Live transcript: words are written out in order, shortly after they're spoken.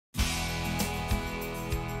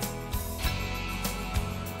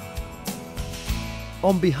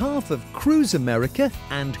On behalf of Cruise America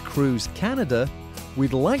and Cruise Canada,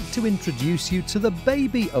 we'd like to introduce you to the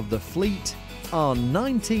baby of the fleet, our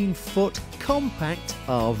 19-foot compact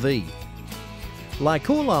RV. Like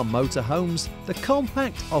all our motorhomes, the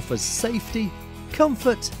compact offers safety,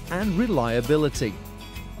 comfort and reliability,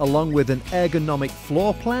 along with an ergonomic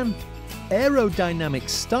floor plan, aerodynamic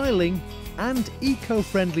styling and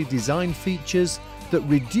eco-friendly design features that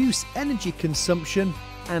reduce energy consumption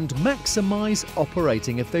and maximize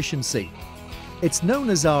operating efficiency. It's known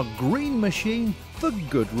as our green machine for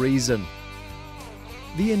good reason.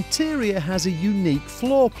 The interior has a unique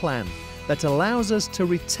floor plan that allows us to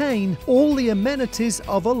retain all the amenities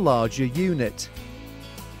of a larger unit.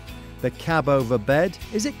 The cab over bed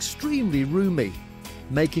is extremely roomy,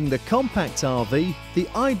 making the compact RV the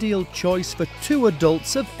ideal choice for 2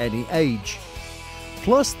 adults of any age.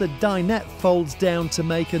 Plus, the dinette folds down to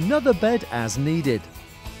make another bed as needed.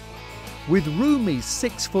 With roomy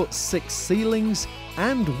 6'6" ceilings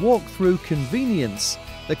and walk-through convenience,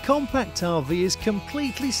 the compact RV is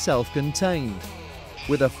completely self-contained,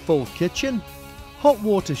 with a full kitchen, hot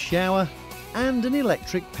water shower and an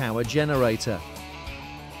electric power generator.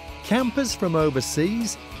 Campers from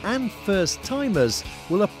overseas and first-timers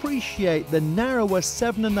will appreciate the narrower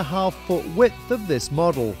 7.5-foot width of this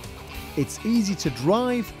model. It's easy to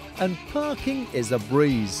drive and parking is a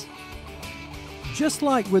breeze. Just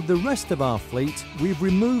like with the rest of our fleet, we've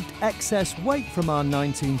removed excess weight from our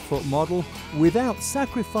 19-foot model without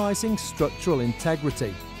sacrificing structural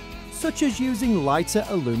integrity, such as using lighter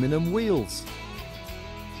aluminum wheels.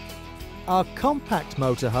 Our compact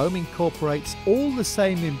motorhome incorporates all the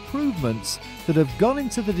same improvements that have gone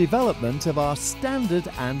into the development of our standard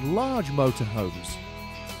and large motorhomes.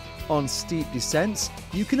 On steep descents,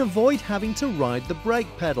 you can avoid having to ride the brake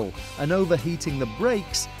pedal and overheating the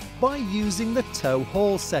brakes by using the tow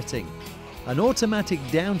haul setting, an automatic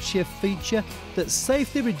downshift feature that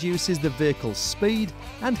safely reduces the vehicle's speed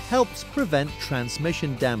and helps prevent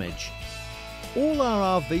transmission damage. All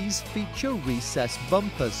our RVs feature recessed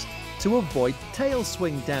bumpers to avoid tail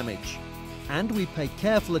swing damage, and we pay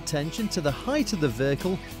careful attention to the height of the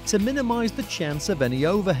vehicle to minimize the chance of any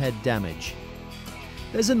overhead damage.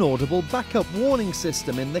 There's an audible backup warning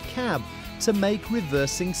system in the cab to make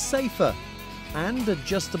reversing safer, and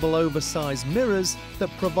adjustable oversized mirrors that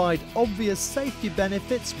provide obvious safety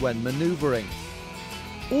benefits when maneuvering.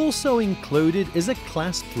 Also included is a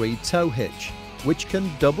Class 3 tow hitch, which can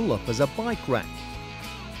double up as a bike rack.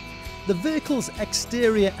 The vehicle's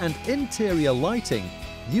exterior and interior lighting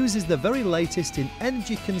uses the very latest in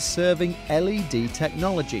energy-conserving LED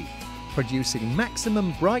technology, producing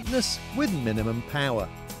maximum brightness with minimum power.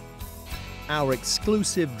 Our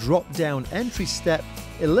exclusive drop-down entry step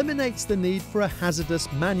eliminates the need for a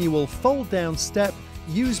hazardous manual fold-down step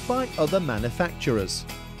used by other manufacturers.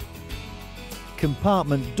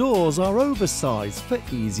 Compartment doors are oversized for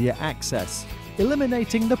easier access,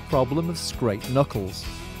 eliminating the problem of scraped knuckles.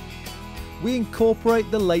 We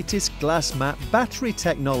incorporate the latest glass mat battery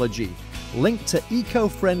technology, linked to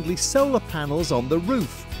eco-friendly solar panels on the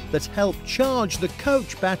roof that help charge the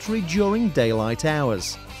coach battery during daylight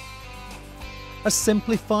hours. A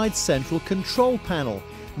simplified central control panel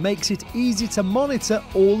makes it easy to monitor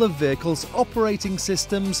all the vehicle's operating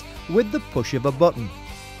systems with the push of a button.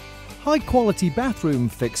 High-quality bathroom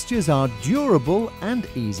fixtures are durable and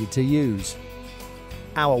easy to use.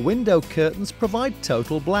 Our window curtains provide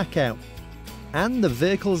total blackout, and the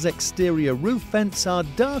vehicle's exterior roof vents are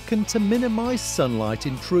darkened to minimize sunlight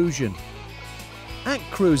intrusion. At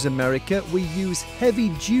Cruise America, we use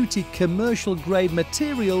heavy-duty commercial-grade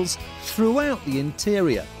materials throughout the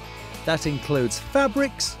interior. That includes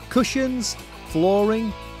fabrics, cushions,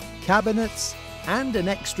 flooring, cabinets, and an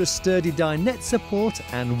extra sturdy dinette support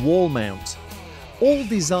and wall mount, all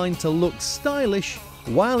designed to look stylish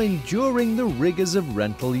while enduring the rigors of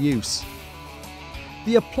rental use.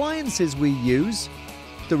 The appliances we use,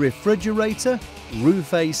 the refrigerator,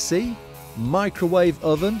 roof AC, microwave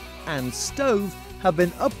oven and stove have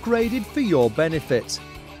been upgraded for your benefit.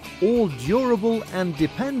 All durable and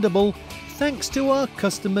dependable thanks to our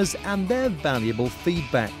customers and their valuable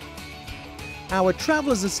feedback. Our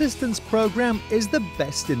Traveller's Assistance program is the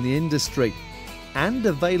best in the industry and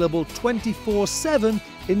available 24/7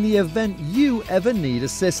 in the event you ever need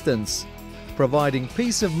assistance, providing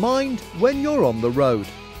peace of mind when you're on the road.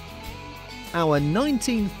 Our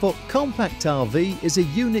 19-foot compact RV is a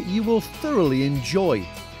unit you will thoroughly enjoy,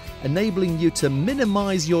 enabling you to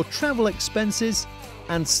minimize your travel expenses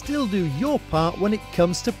and still do your part when it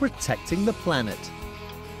comes to protecting the planet.